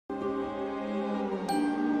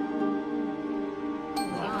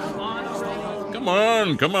Come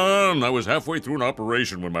on, come on. I was halfway through an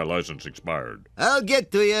operation when my license expired. I'll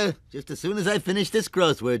get to you just as soon as I finish this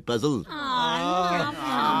crossword puzzle.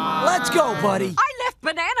 Let's go, buddy. I left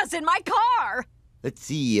bananas in my car. Let's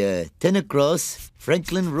see, 10 across,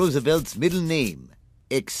 Franklin Roosevelt's middle name.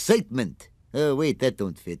 Excitement. Oh, wait, that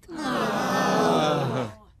don't fit. Maybe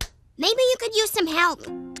you could use some help.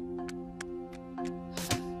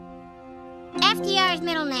 FDR's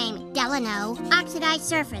middle name, Delano. Oxidized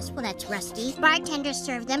surface, well, that's rusty. Bartenders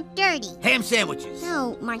serve them dirty. Ham sandwiches.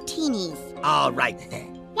 No, martinis. All right.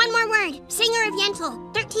 One more word. Singer of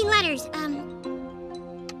Yentl. 13 letters.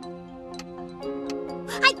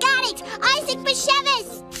 I got it! Isaac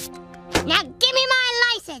Bashevis! Now give me my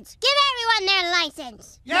license! Give everyone their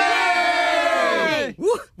license! Yay!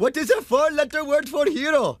 What is a four-letter word for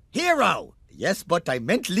hero? Hero. Yes, but I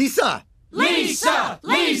meant Lisa. Lisa!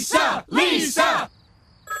 Lisa! Lisa!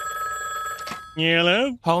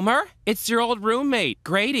 Hello? Homer, it's your old roommate,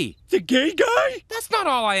 Grady. The gay guy? That's not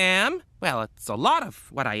all I am. Well, it's a lot of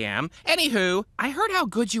what I am. Anywho, I heard how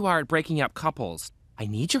good you are at breaking up couples. I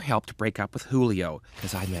need your help to break up with Julio,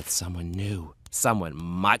 because I met someone new. Someone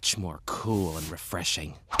much more cool and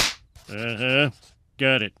refreshing. Uh-huh.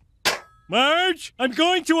 Got it. Marge, I'm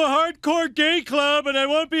going to a hardcore gay club and I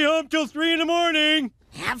won't be home till 3 in the morning.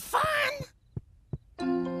 Have fun!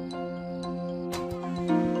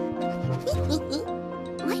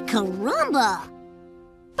 My caramba!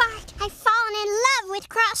 Bart, I've fallen in love with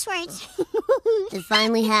crosswords. It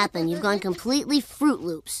finally happened. You've gone completely Fruit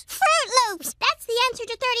Loops. Fruit Loops! That's the answer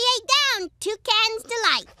to 38 down. Toucan's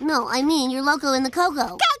Delight. No, I mean you're loco in the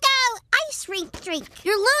cocoa. Go-go! Ice rink drink.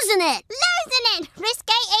 You're losing it! Losing it!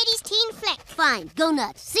 Risque 80s teen flick. Fine, go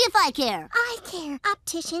nuts. See if I care. I care.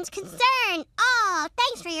 Optician's concern. Oh,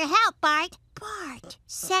 thanks for your help, Bart. Bart,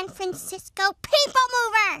 San Francisco people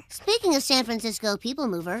mover. Speaking of San Francisco people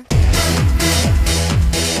mover.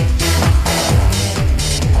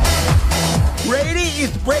 Grady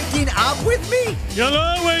is breaking up with me? You'll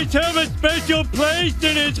always have a special place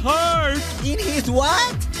in his heart. In his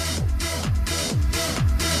what?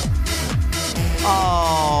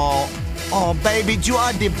 Oh, baby, you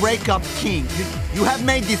are the breakup king. You have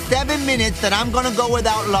made the 7 minutes that I'm gonna go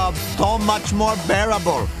without love so much more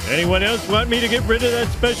bearable. Anyone else want me to get rid of that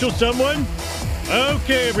special someone?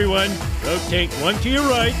 Okay, everyone. Rotate one to your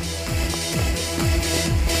right.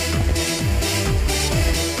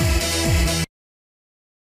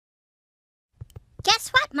 Guess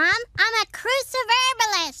what, Mom? I'm a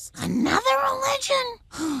cruciverbalist. Another religion?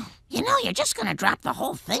 You know, you're just gonna drop the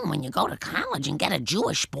whole thing when you go to college and get a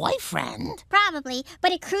Jewish boyfriend. Probably,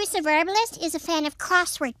 but a cruciverbalist is a fan of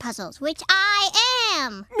crossword puzzles, which I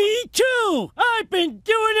am. Me too! I've been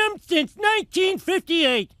doing them since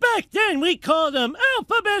 1958. Back then we called them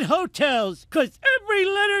alphabet hotels, 'cause every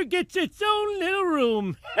letter gets its own little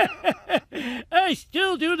room. I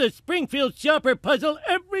still do the Springfield Shopper puzzle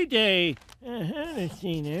every day. Let's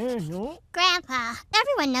see there, no? Grandpa,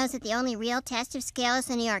 everyone knows that the only real test of skill is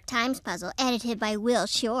the New York Times puzzle, edited by Will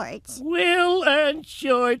Shorts. Will and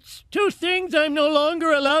Shorts. Two things I'm no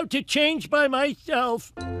longer allowed to change by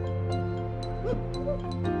myself.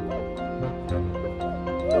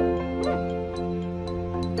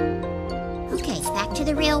 Okay, back to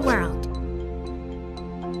the real world.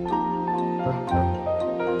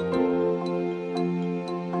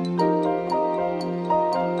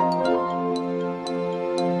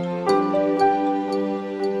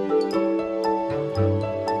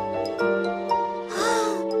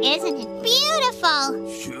 Isn't it beautiful?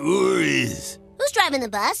 Sure is. Who's driving the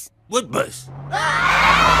bus? What bus?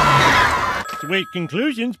 Sweet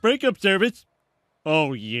conclusions, breakup service.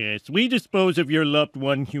 Oh yes, we dispose of your loved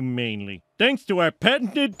one humanely, thanks to our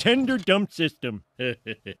patented tender dump system.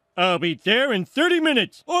 I'll be there in 30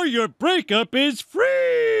 minutes, or your breakup is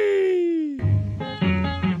free!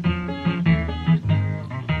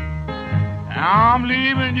 I'm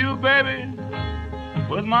leaving you, baby,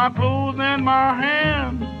 with my clothes in my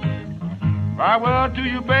hand. Farewell to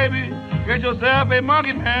you, baby, get yourself a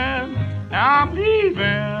monkey man. Now I'm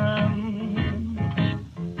leaving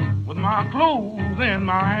with my clothes in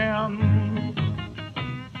my hand.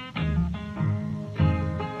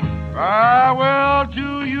 Farewell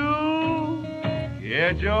to you,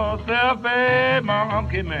 get yourself a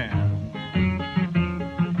monkey man.